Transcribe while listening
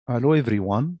Hello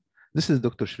everyone, this is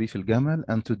Dr. Sharif El-Gamal,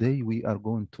 and today we are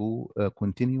going to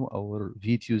continue our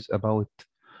videos about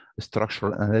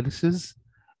structural analysis.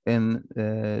 In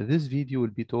this video,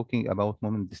 we'll be talking about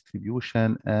moment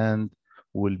distribution and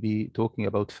we'll be talking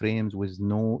about frames with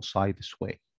no side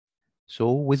sway.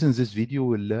 So within this video,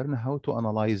 we'll learn how to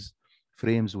analyze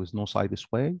frames with no side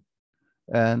sway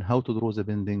and how to draw the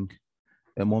bending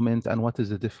moment and what is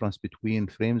the difference between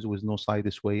frames with no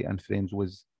side sway and frames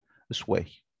with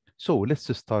sway. So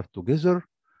let's start together.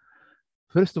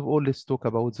 First of all, let's talk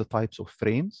about the types of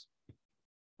frames.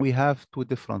 We have two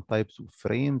different types of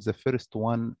frames. The first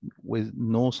one with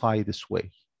no side sway,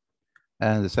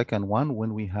 and the second one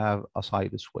when we have a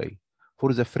side sway.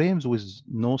 For the frames with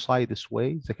no side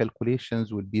sway, the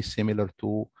calculations will be similar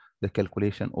to the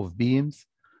calculation of beams.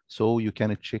 So you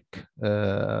can check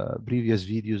previous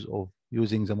videos of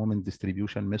using the moment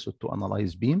distribution method to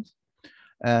analyze beams.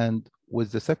 And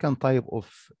with the second type of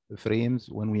frames,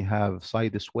 when we have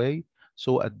side sway,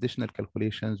 so additional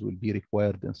calculations will be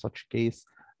required in such case.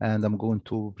 And I'm going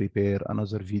to prepare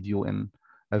another video in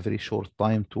a very short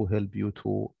time to help you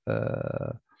to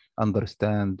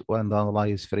understand and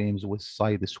analyze frames with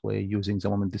side sway using the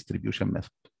moment distribution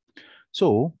method.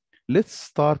 So let's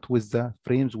start with the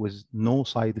frames with no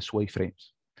side sway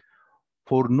frames.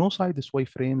 For no side sway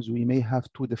frames, we may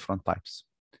have two different types.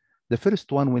 The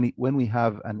first one, when we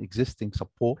have an existing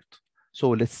support,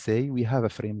 so let's say we have a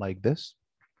frame like this.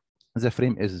 The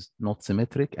frame is not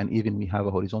symmetric, and even we have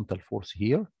a horizontal force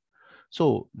here.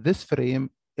 So this frame,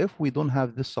 if we don't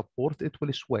have this support, it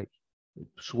will sway.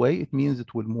 Sway, it means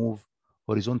it will move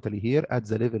horizontally here at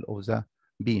the level of the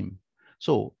beam.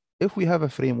 So if we have a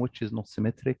frame which is not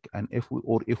symmetric, and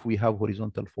if we have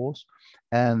horizontal force,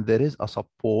 and there is a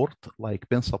support, like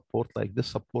pin support, like this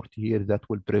support here, that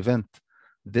will prevent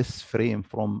this frame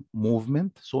from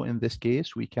movement. So in this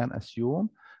case, we can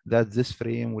assume that this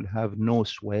frame will have no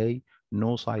sway,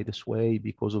 no side sway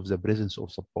because of the presence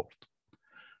of support.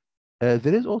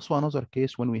 There is also another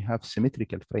case when we have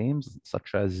symmetrical frames,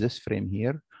 such as this frame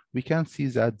here. We can see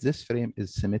that this frame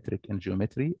is symmetric in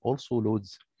geometry. Also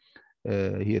loads,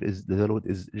 here is the load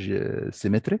is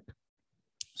symmetric.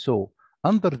 So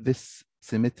under this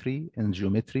symmetry in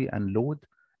geometry and load,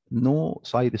 no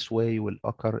side sway will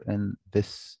occur in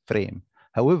this frame.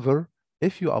 However,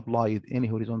 if you applied any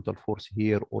horizontal force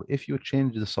here, or if you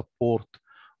change the support,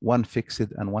 one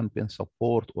fixed and one pin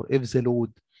support, or if the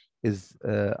load is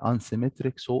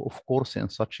unsymmetric, so of course in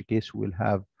such a case we will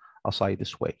have a side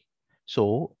sway.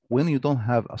 So when you don't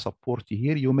have a support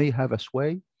here, you may have a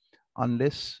sway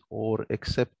unless or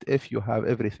except if you have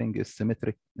everything is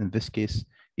symmetric. In this case,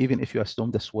 even if you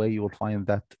assume the sway, you will find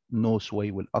that no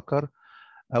sway will occur.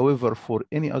 However, for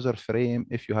any other frame,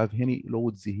 if you have any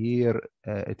loads here,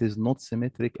 it is not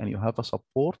symmetric and you have a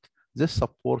support, this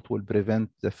support will prevent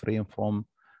the frame from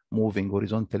moving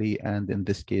horizontally. And in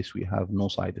this case, we have no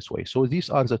side sway. So these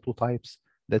are the two types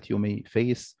that you may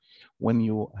face when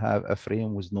you have a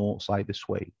frame with no side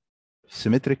sway.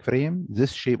 Symmetric frame,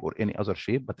 this shape or any other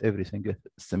shape, but everything is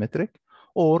symmetric.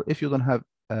 Or if you don't have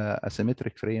a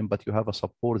symmetric frame, but you have a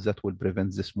support that will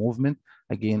prevent this movement,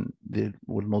 again, there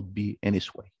will not be any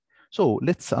sway. So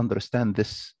let's understand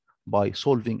this by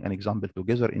solving an example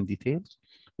together in details.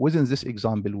 Within this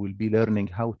example, we'll be learning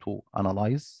how to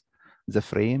analyze the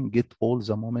frame, get all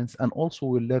the moments, and also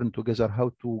we'll learn together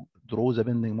how to draw the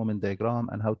bending moment diagram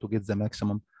and how to get the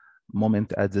maximum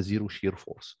moment at the zero shear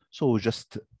force. So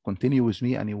just continue with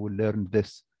me and you will learn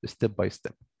this step by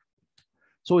step.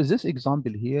 So in this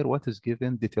example here, what is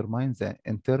given determines the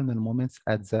internal moments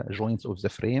at the joints of the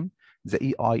frame. The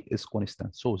EI is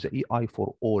constant. So the EI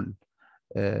for all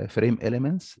frame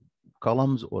elements,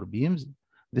 columns or beams,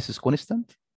 this is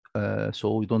constant.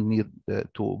 So we don't need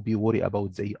to be worried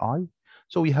about the EI.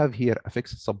 So we have here a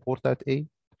fixed support at A.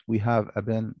 We have a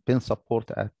pin support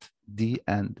at D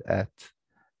and at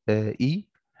E.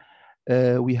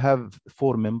 We have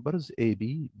four members,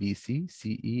 AB, BC,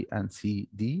 CE, and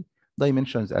CD.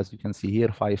 Dimensions, as you can see here,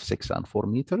 5, 6, and 4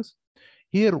 meters.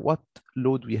 Here, what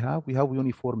load we have? We have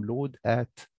uniform load at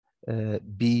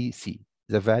BC.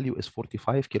 The value is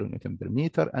 45 kilonewton per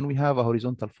meter, and we have a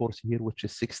horizontal force here, which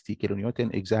is 60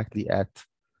 kilonewton exactly at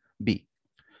B.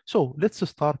 So let's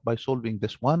start by solving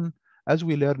this one. As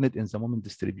we learned in the moment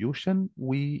distribution,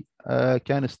 we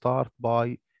can start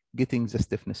by getting the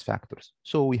stiffness factors.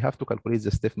 So we have to calculate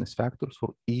the stiffness factors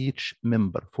for each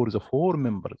member, for the four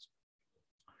members.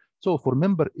 So for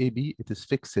member AB, it is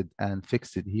fixed and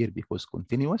fixed here because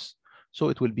continuous. So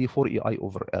it will be 4 EI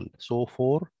over L. So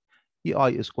 4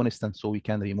 EI is constant, so we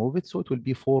can remove it. So it will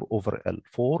be 4 over L.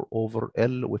 4 over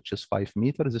L, which is 5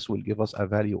 meters. This will give us a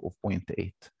value of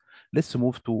 0.8. Let's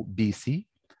move to BC.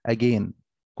 Again,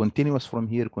 continuous from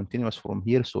here,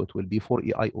 so it will be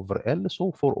 4EI over L,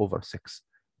 so 4 over 6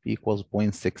 equals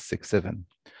 0.667.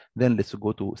 Then let's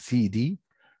go to CD.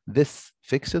 This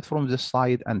fixed from this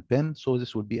side and pin, so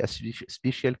this will be a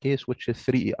special case, which is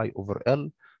 3EI over L,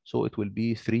 so it will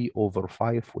be 3 over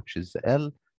 5, which is the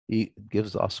L. It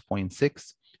gives us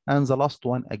 0.6. And the last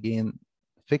one, again,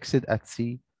 fixed at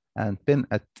C and pin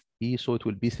at E, so it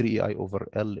will be 3EI over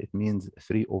L. It means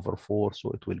 3 over 4,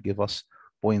 so it will give us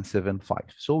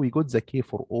 0.75. So we got the K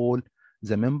for all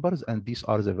the members, and these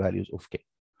are the values of K.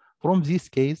 From this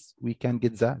case, we can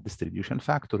get the distribution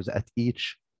factors at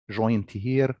each joint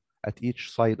here, at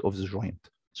each side of the joint.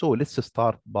 So let's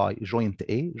start by joint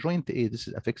A. Joint A, this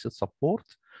is a fixed support.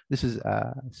 This is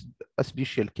a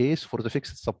special case for the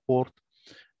fixed support.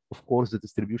 Of course, the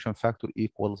distribution factor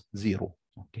equals 0,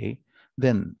 okay?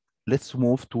 Then let's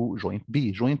move to joint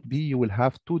B. Joint B, you will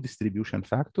have two distribution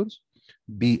factors,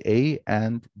 BA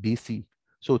and BC.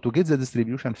 So to get the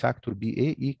distribution factor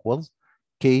BA equals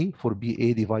K for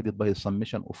BA divided by the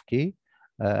summation of K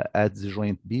at the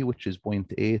joint B, which is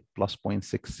 0.8 plus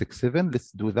 0.667.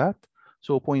 Let's do that.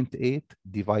 So 0.8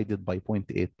 divided by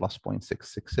 0.8 plus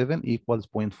 0.667 equals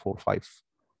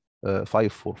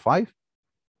 0.545.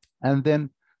 And then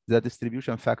the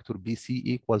distribution factor BC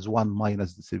equals 1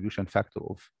 minus distribution factor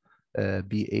of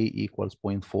BA equals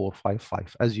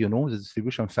 0.455. As you know, the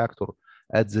distribution factor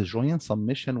at the joint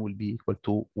summation will be equal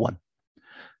to 1.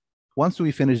 Once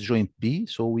we finish joint B,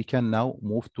 so we can now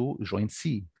move to joint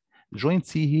C. Joint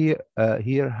C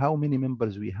here, how many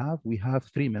members we have? We have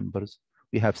 3 members.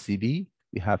 We have CB,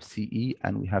 we have CE,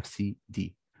 and we have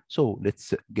CD. So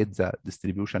let's get the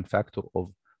distribution factor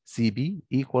of CB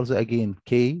equals, again,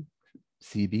 K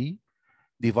CB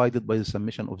divided by the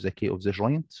summation of the K of the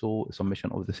joint. So summation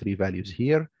of the 3 values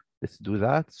here. Let's do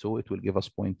that. So it will give us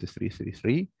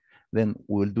 0.333. Then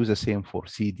we will do the same for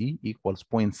CD equals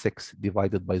 0.6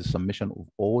 divided by the summation of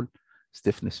all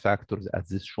stiffness factors at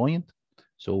this joint.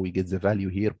 So we get the value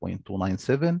here,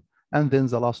 0.297. And then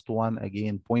the last one,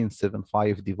 again,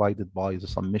 0.75 divided by the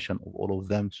summation of all of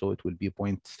them. So it will be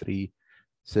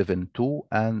 0.372.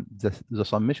 And the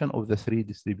summation of the 3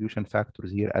 distribution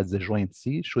factors here at the joint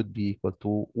C should be equal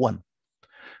to 1.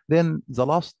 Then the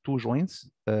last 2 joints,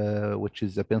 which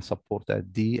is the pin support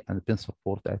at D and pin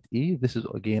support at E. This is,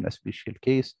 again, a special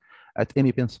case. At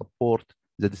any pin support,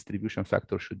 the distribution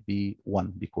factor should be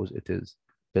 1 because it is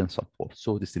pin support.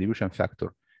 So distribution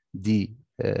factor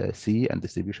DC and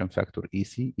distribution factor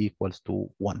EC equals to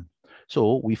 1.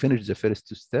 So we finished the first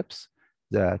 2 steps,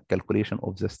 the calculation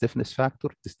of the stiffness factor,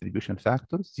 distribution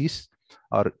factors. These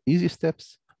are easy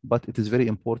steps, but it is very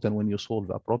important when you solve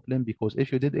a problem, because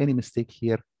if you did any mistake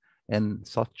here in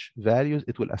such values,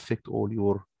 it will affect all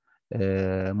your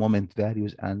moment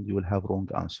values and you will have wrong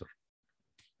answer.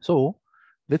 So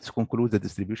let's conclude the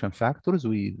distribution factors.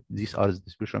 These are the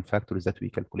distribution factors that we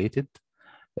calculated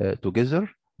together.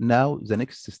 Now the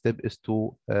next step is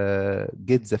to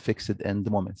get the fixed end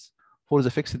moments. For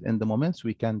the fixed end moments,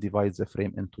 we can divide the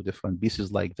frame into different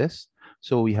pieces like this.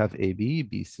 So we have AB,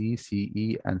 BC,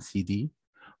 CE, and CD.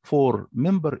 For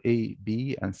member A,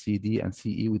 B, and CD, and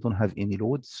CE, we don't have any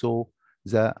load. So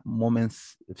the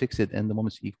moments, fixed end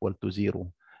moments equal to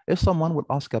 0. If someone will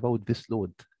ask about this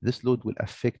load will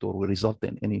affect or will result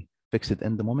in any fixed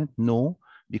end moment? No,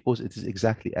 because it is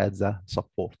exactly at the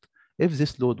support. If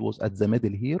this load was at the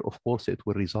middle here, of course, it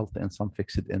will result in some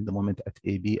fixed end moment at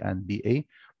AB and BA,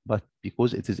 but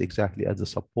because it is exactly at the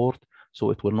support,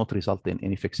 so it will not result in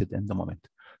any fixed end moment.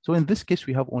 So in this case,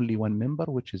 we have only one member,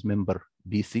 which is member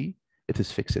BC. It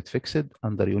is fixed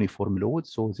under uniform load.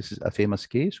 So this is a famous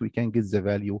case. We can get the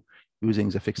value using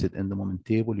the fixed end moment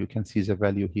table. You can see the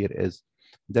value here is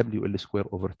WL square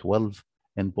over 12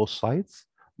 in both sides.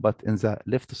 But in the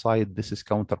left side, this is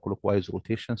counterclockwise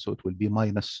rotation. So it will be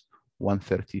minus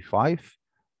 135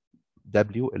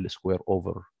 WL square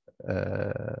over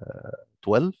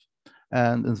 12.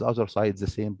 And in the other side, the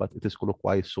same, but it is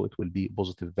clockwise, so it will be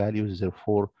positive values.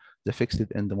 Therefore, the fixed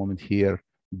end moment here,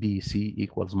 BC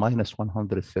equals minus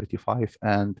 135,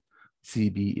 and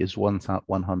CB is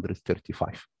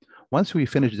 135. Once we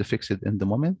finish the fixed end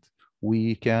moment,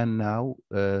 we can now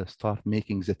start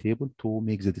making the table to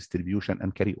make the distribution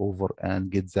and carry over and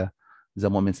get the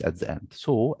moments at the end.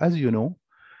 So as you know,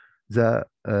 the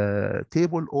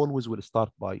table always will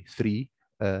start by 3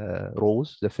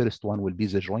 rows. The first one will be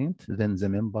the joint, then the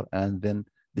member, and then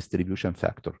distribution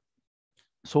factor.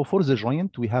 So for the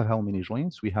joint, we have how many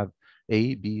joints? We have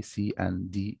A, B, C,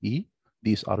 and D, E.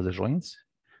 These are the joints.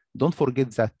 Don't forget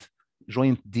that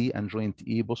joint D and joint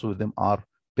E, both of them are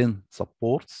pin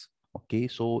supports. Okay,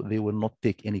 so they will not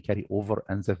take any carryover,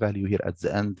 and the value here at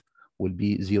the end will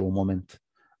be 0 moment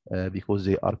because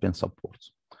they are pin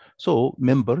supports. So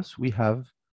members, we have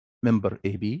member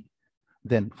AB.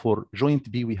 Then for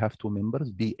joint B, we have 2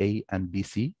 members, BA and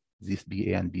BC, this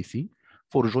BA and BC.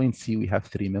 For joint C, we have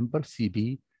 3 members,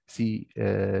 CB,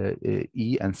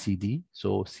 CE, and CD.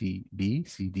 So CB,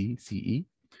 CD, CE.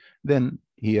 Then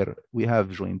here we have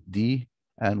joint D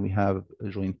and we have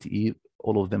joint E.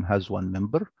 All of them has 1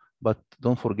 member, but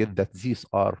don't forget that these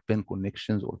are pin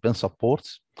connections or pin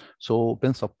supports. So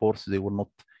pin supports, they will not,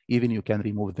 even you can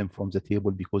remove them from the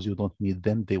table because you don't need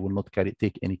them. They will not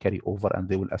take any carryover, and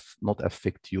they will not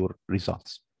affect your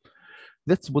results.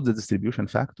 Let's put the distribution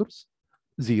factors.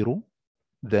 0.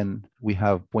 Then we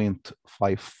have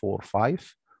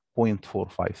 0.545,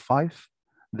 0.455.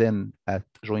 Then at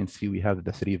joint C, we have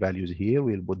the 3 values here.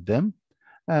 We'll put them.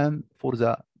 And for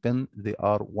the pin, they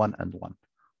are 1 and 1.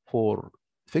 For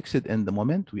fixed end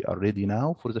moment, we are ready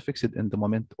now. For the fixed end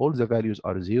moment, all the values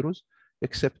are zeros,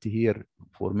 except here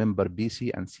for member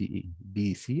BC and CE,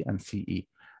 BC and CE.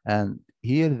 And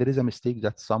here there is a mistake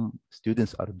that some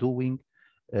students are doing.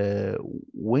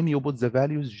 When you put the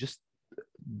values, just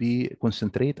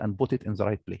concentrate and put it in the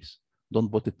right place. Don't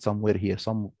put it somewhere here.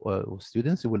 Some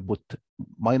students will put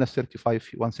minus 35,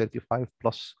 135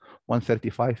 plus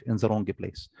 135 in the wrong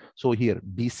place. So here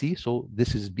BC, so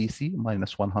this is BC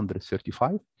minus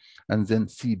 135, and then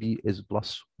CB is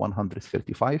plus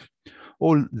 135.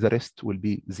 All the rest will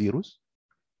be zeros.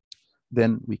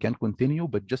 Then we can continue,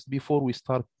 but just before we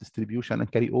start distribution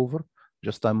and carry over,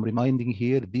 just I'm reminding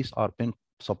here, these are pin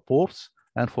supports,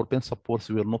 and for pin supports,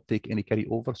 we will not take any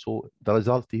carryover. So the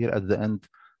result here at the end,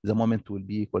 the moment will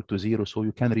be equal to 0. So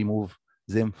you can remove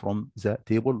them from the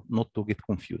table, not to get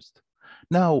confused.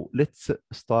 Now let's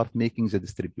start making the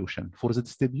distribution. For the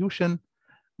distribution,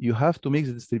 you have to make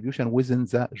the distribution within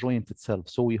the joint itself.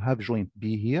 So we have joint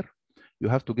B here. You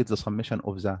have to get the summation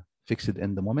of the fixed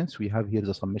end moments. We have here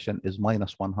the summation is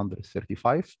minus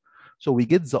 135. So we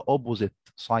get the opposite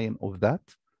sign of that.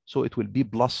 So it will be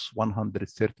plus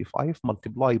 135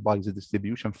 multiplied by the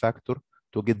distribution factor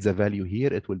to get the value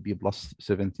here. It will be plus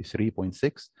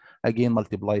 73.6. Again,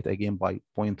 multiply it again by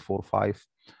 0.45.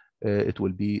 It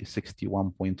will be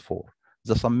 61.4.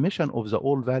 The summation of the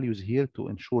all values here to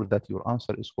ensure that your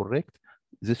answer is correct,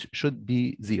 this should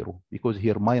be 0 because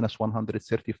here minus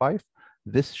 135.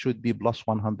 This should be plus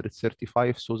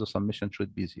 135. So the summation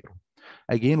should be 0.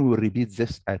 Again, we will repeat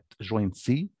this at joint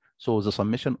C. So the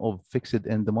summation of fixed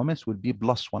end moments will be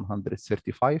plus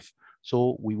 135.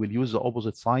 So we will use the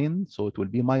opposite sign. So it will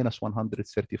be minus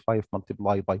 135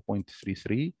 multiplied by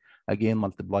 0.33. Again,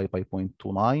 multiplied by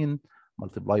 0.29,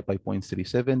 multiplied by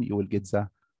 0.37. You will get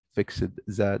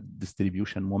the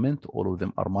distribution moment. All of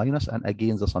them are minus. And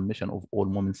again, the summation of all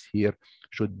moments here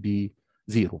should be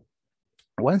 0.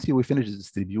 Once we finish the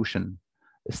distribution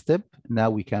step, now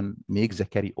we can make the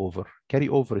carryover.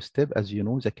 Carryover step, as you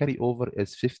know, the carryover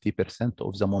is 50%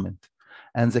 of the moment.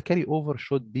 And the carryover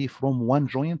should be from one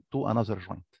joint to another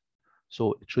joint.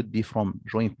 So it should be from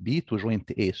joint B to joint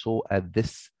A. So at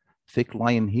this thick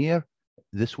line here,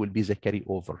 this will be the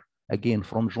carryover. Again,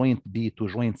 from joint B to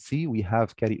joint C, we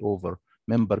have carryover.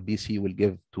 Member BC will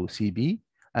give to CB,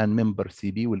 and member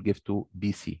CB will give to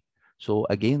BC. So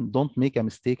again, don't make a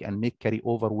mistake and make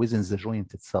carryover within the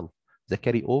joint itself. The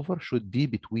carryover should be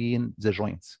between the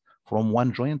joints, from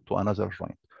one joint to another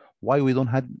joint. Why we don't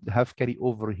have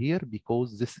carryover here?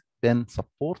 Because this pin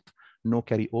support, no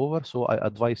carryover. So I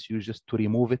advise you just to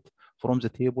remove it from the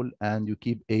table and you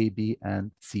keep A, B,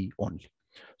 and C only.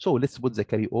 So let's put the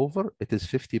carryover. It is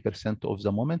 50% of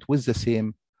the moment with the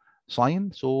same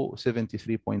sign. So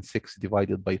 73.6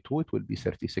 divided by 2, it will be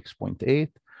 36.8.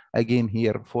 Again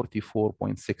here,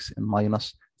 44.6 in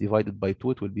minus divided by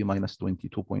 2, it will be minus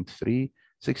 22.3.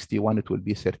 61, it will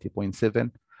be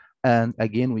 30.7. And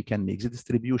again, we can make the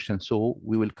distribution. So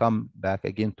we will come back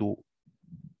again to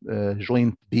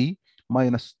joint B,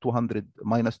 minus 200,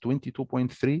 minus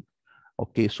 22.3.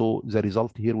 Okay, so the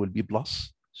result here will be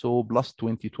plus. So plus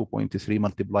 22.3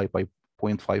 multiplied by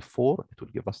 0.54, it will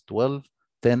give us 12,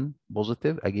 10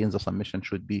 positive. Again, the summation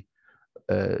should be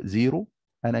 0.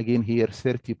 And again here,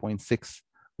 30.6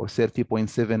 or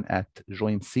 30.7 at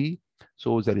joint C.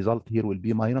 So the result here will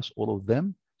be minus all of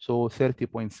them. So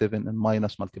 30.7 and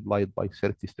minus multiplied by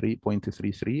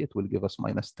 33.33, it will give us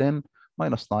minus 10,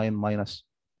 minus 9, minus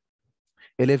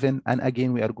 11. And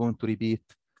again, we are going to repeat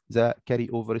the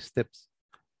carryover steps.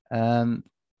 And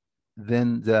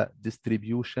then the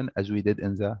distribution, as we did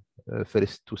in the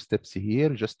first 2 steps here,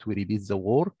 just to repeat the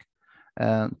work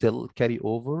until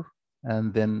carryover.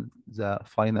 And then the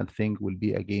final thing will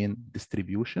be again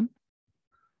distribution.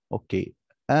 Okay,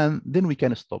 and then we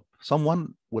can stop.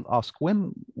 Someone will ask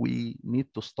when we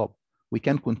need to stop. We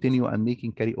can continue and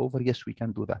making carryover. Yes, we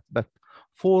can do that, but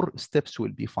 4 steps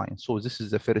will be fine. So this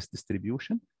is the first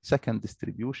distribution, second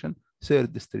distribution,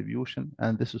 third distribution,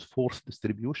 and this is fourth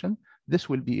distribution. This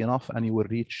will be enough and you will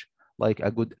reach like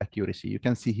a good accuracy. You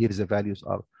can see here the values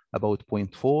are about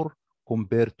 0.4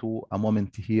 compared to a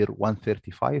moment here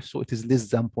 135. So it is less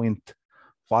than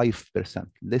 0.5%,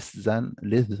 less than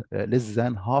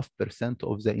 0.5%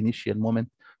 of the initial moment.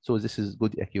 So this is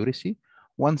good accuracy.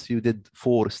 Once you did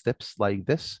 4 steps like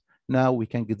this, now we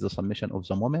can get the summation of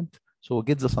the moment. So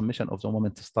get the summation of the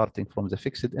moment starting from the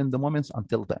fixed end moments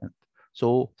until the end.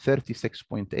 So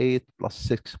 36.8 plus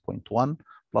 6.1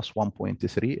 plus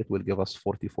 1.3, it will give us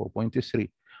 44.3.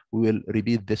 We will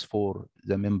repeat this for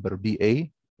the member BA,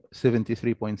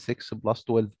 73.6 plus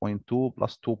 12.2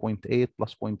 plus 2.8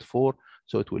 plus 0.4.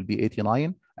 So it will be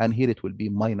 89. And here it will be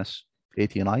minus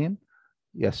 89.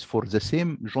 Yes, for the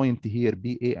same joint here,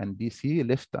 BA and BC,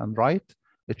 left and right,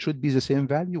 it should be the same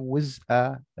value with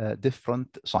a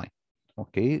different sign.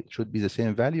 Okay, it should be the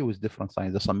same value with different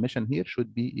sign. The summation here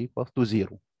should be equal to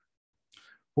 0.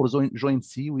 For joint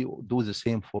C, we do the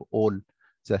same for all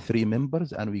the 3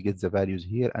 members and we get the values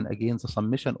here. And again, the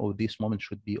summation of this moment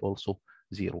should be also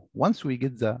 0. Once we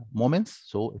get the moments,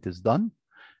 so it is done.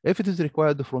 If it is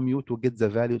required from you to get the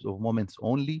values of moments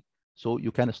only, so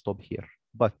you can stop here.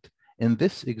 But in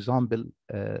this example,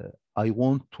 I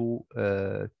want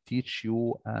to teach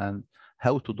you and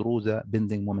how to draw the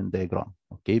bending moment diagram,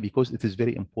 okay? Because it is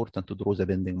very important to draw the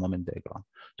bending moment diagram.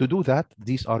 To do that,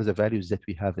 these are the values that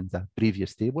we have in the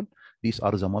previous table. These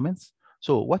are the moments.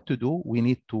 So what to do, we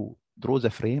need to draw the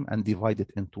frame and divide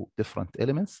it into different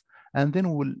elements, and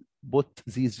then we'll put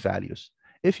these values.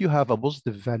 If you have a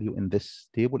positive value in this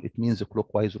table, it means a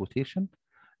clockwise rotation.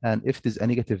 And if it is a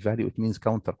negative value, it means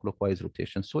counterclockwise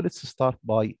rotation. So let's start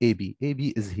by AB.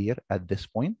 AB is here at this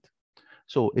point.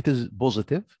 So it is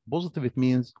positive. Positive, it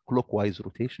means clockwise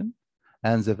rotation.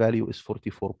 And the value is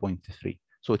 44.3.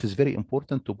 So it is very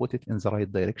important to put it in the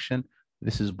right direction.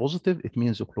 This is positive, it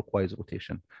means a clockwise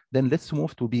rotation. Then let's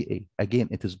move to BA. Again,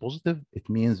 it is positive, it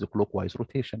means a clockwise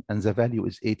rotation. And the value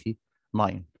is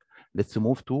 89. Let's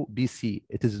move to BC.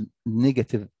 It is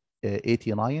negative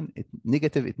 89.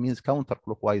 Negative, it means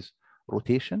counterclockwise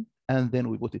rotation, and then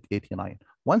we put it 89.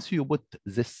 Once you put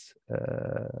this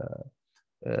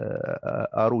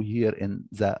arrow here in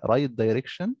the right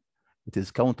direction, it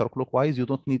is counterclockwise. You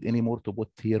don't need anymore to put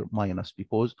here minus,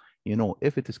 because you know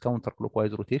if it is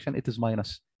counterclockwise rotation, it is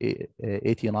minus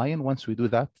 89. Once we do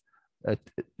that,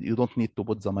 you don't need to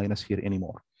put the minus here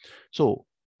anymore. So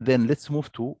then let's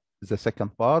move to the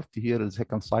second part. Here is the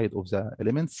second side of the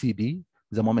element, CB.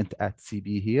 The moment at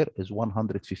CB here is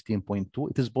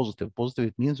 115.2. It is positive. Positive,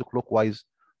 it means a clockwise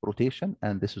rotation,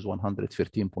 and this is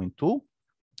 115.2.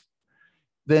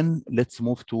 Then let's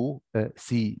move to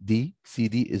CD.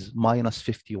 CD is minus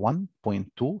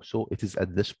 51.2. So it is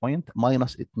at this point.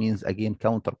 Minus, it means again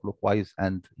counterclockwise,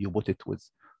 and you put it with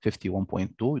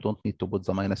 51.2. You don't need to put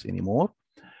the minus anymore.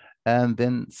 And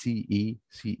then CE.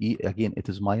 CE, again, it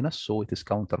is minus. So it is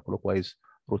counterclockwise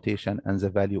rotation, and the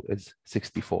value is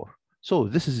 64. So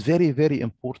this is very, very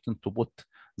important to put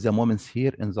the moments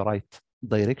here in the right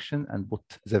direction and put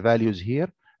the values here.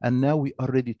 And now we are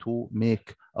ready to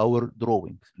make our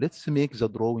drawing. Let's make the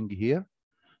drawing here.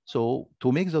 So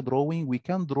to make the drawing, we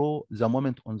can draw the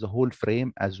moment on the whole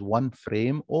frame as one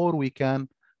frame, or we can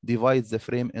divide the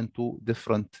frame into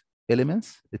different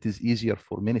elements. It is easier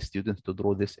for many students to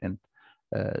draw this in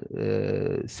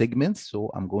segments. So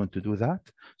I'm going to do that.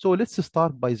 So let's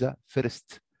start by the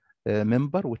first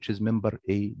member, which is member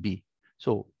AB.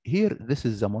 So here, this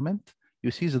is the moment.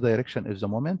 You see the direction of the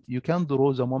moment. You can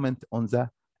draw the moment on the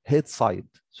head side.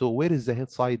 So where is the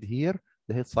head side here?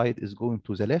 The head side is going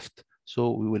to the left.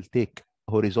 So we will take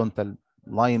a horizontal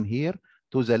line here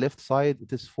to the left side.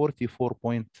 It is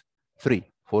 44.3,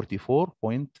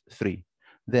 44.3.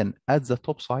 Then at the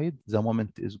top side, the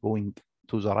moment is going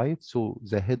to the right. So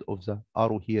the head of the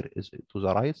arrow here is to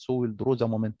the right. So we'll draw the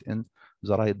moment in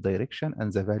the right direction,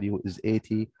 and the value is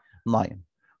 89.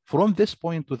 From this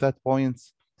point to that point,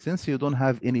 since you don't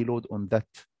have any load on that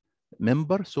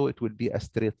member, so it will be a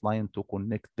straight line to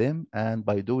connect them. And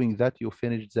by doing that, you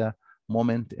finish the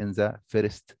moment in the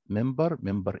first member,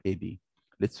 member AB.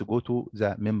 Let's go to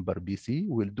the member BC.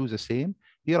 We'll do the same.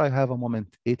 Here I have a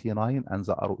moment 89, and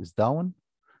the arrow is down.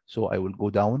 So I will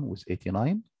go down with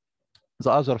 89.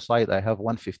 The other side, I have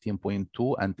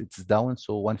 115.2, and it's down,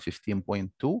 so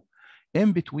 115.2.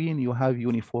 In between, you have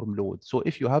uniform load. So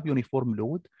if you have uniform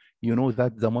load, you know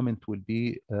that the moment will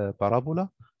be parabola.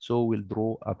 So we'll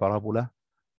draw a parabola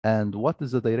And what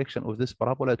is the direction of this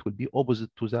parabola? It will be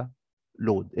opposite to the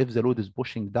load. If the load is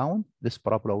pushing down, this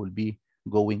parabola will be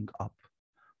going up.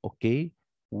 Okay,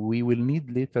 we will need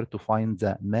later to find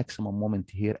the maximum moment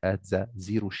here at the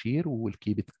zero shear. We will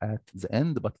keep it at the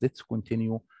end, but let's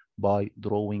continue by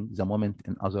drawing the moment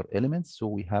in other elements. So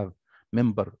we have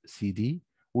member CD.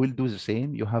 We'll do the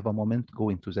same. You have a moment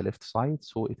going to the left side.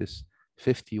 So it is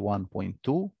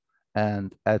 51.2.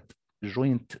 And at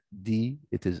joint D,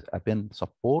 it is a pin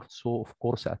support. So of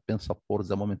course, at pin support,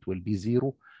 the moment will be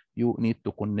 0. You need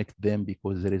to connect them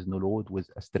because there is no load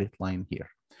with a straight line here.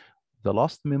 The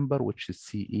last member, which is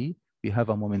CE, we have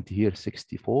a moment here,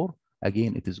 64.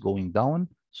 Again, it is going down.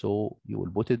 So you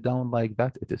will put it down like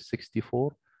that. It is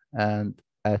 64. And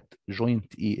at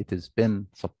joint E, it is pin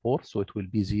support. So it will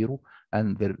be 0.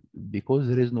 And there, because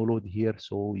there is no load here,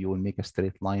 so you will make a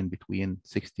straight line between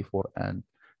 64 and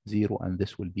 0. And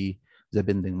this will be the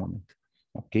bending moment.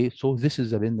 Okay, so this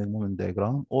is the bending moment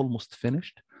diagram, almost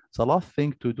finished. The last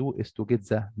thing to do is to get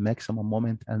the maximum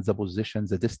moment and the position,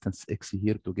 the distance x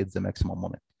here to get the maximum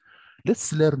moment.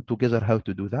 Let's learn together how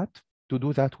to do that. To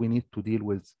do that, we need to deal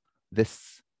with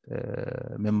this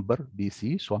member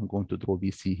BC. So I'm going to draw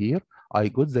BC here. I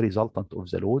got the resultant of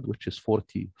the load, which is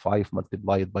 45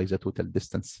 multiplied by the total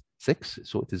distance 6.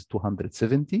 So it is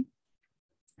 270.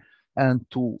 And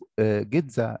to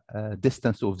get the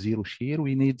distance of zero shear,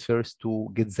 we need first to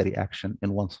get the reaction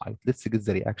in one side. Let's get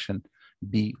the reaction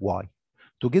BY.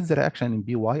 To get the reaction in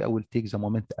BY, I will take the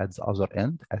moment at the other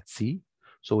end at C.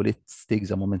 So let's take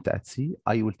the moment at C.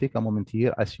 I will take a moment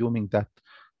here, assuming that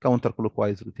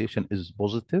counterclockwise rotation is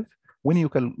positive. When you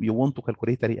want to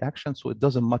calculate a reaction, so it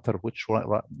doesn't matter which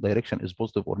direction is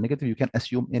positive or negative. You can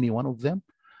assume any one of them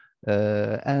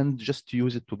and just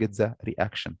use it to get the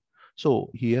reaction. So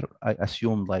here I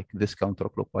assume like this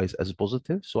counterclockwise as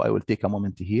positive. So I will take a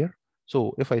moment here.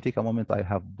 So if I take a moment, I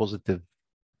have positive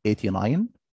 89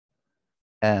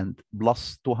 and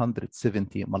plus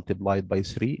 270 multiplied by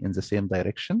 3 in the same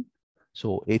direction.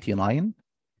 So 89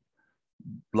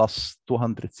 plus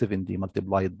 270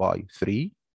 multiplied by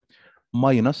 3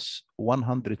 minus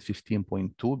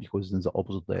 115.2 because in the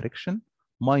opposite direction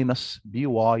minus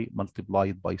by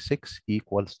multiplied by 6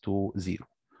 equals to 0.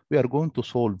 We are going to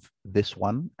solve this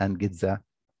one and get the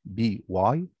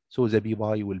by. So the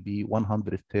by will be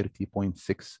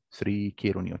 130.63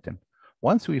 kilonewton.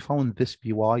 Once we found this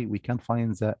by, we can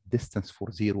find the distance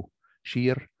for zero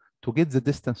shear. To get the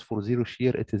distance for zero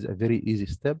shear, it is a very easy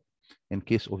step in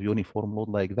case of uniform load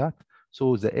like that.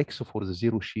 So the x for the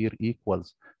zero shear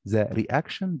equals the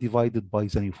reaction divided by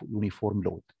the uniform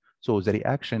load. So the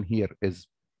reaction here is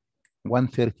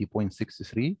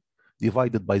 130.63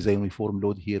 divided by the uniform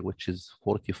load here, which is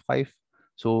 45.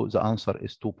 So the answer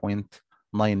is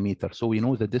 2.9 meters. So we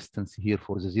know the distance here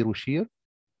for the zero shear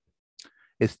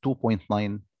is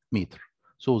 2.9 meters.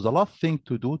 So the last thing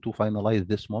to do to finalize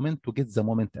this moment, to get the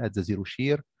moment at the zero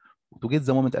shear, to get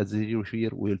the moment at the zero shear,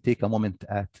 we'll take a moment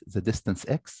at the distance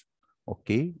x.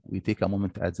 Okay, we take a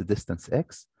moment at the distance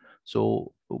x.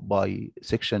 So by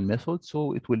section method,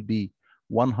 so it will be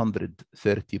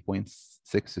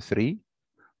 130.63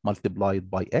 multiplied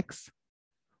by x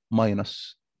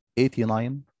minus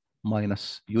 89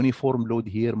 minus uniform load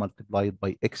here multiplied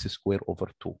by x squared over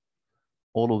 2.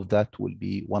 All of that will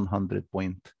be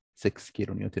 100.6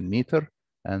 kilonewton meter,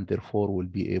 and therefore we'll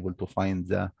be able to find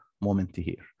the moment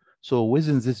here. So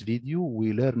within this video,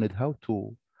 we learned how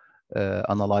to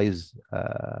analyze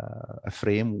a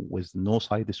frame with no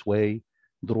sidesway,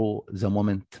 draw the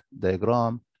moment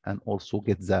diagram, and also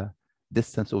get the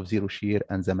distance of zero shear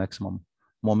and the maximum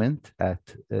moment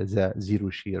at the zero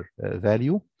shear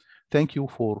value. Thank you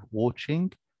for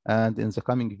watching. And in the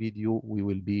coming video, we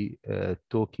will be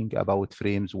talking about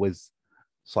frames with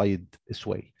side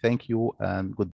sway. Thank you and goodbye.